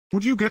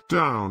Would you get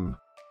down?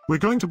 We're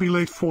going to be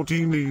late for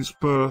Dini's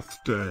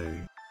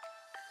birthday.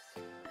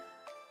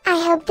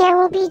 I hope there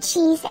will be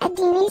cheese at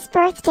Dini's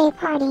birthday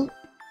party.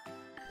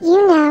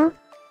 You know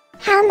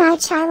how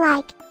much I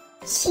like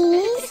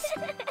cheese.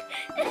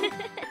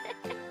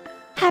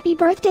 Happy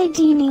birthday,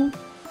 Dini.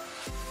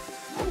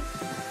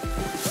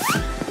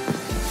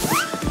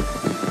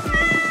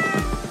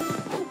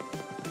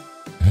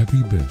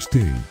 Happy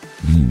birthday,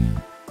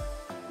 Dini.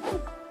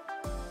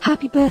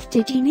 Happy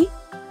birthday, Dini.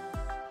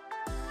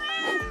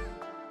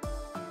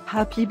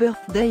 Happy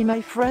birthday,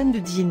 my friend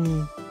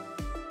Dini.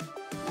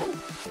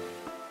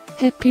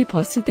 Happy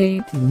birthday,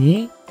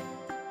 Dini.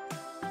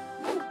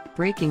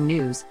 Breaking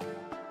news.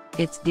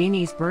 It's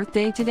Dini's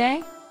birthday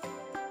today?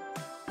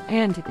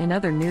 And in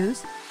other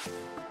news,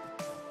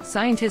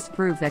 scientists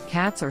prove that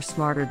cats are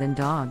smarter than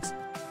dogs.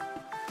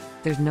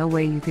 There's no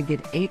way you could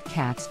get 8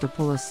 cats to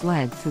pull a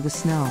sled through the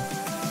snow.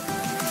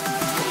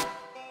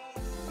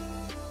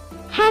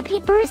 Happy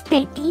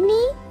birthday,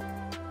 Dini.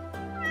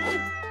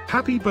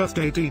 Happy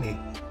birthday,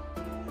 Dini.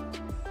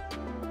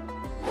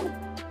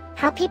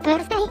 Happy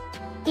birthday,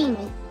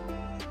 Dini.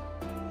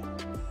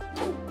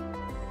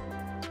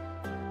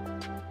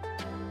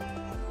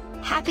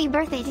 Happy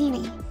birthday,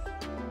 Dini.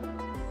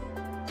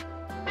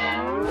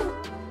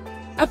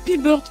 Happy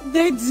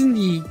birthday,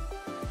 Dini.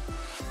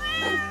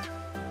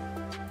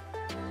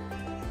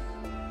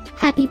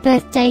 Happy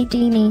birthday,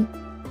 Dini.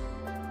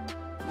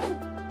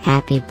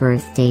 Happy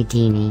birthday,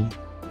 Dini.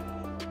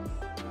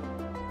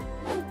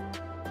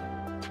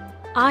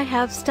 I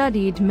have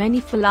studied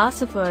many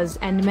philosophers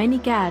and many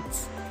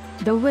cats.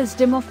 The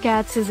wisdom of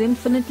cats is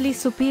infinitely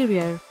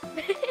superior.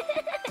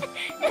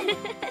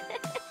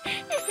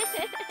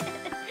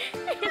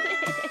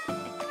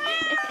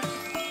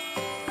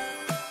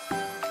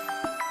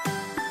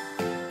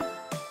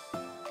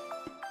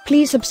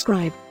 Please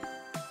subscribe,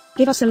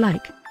 give us a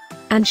like,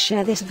 and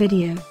share this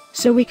video,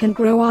 so we can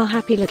grow our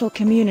happy little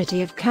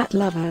community of cat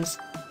lovers.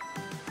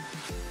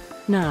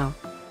 Now,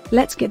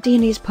 let's get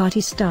Dini's party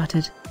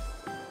started.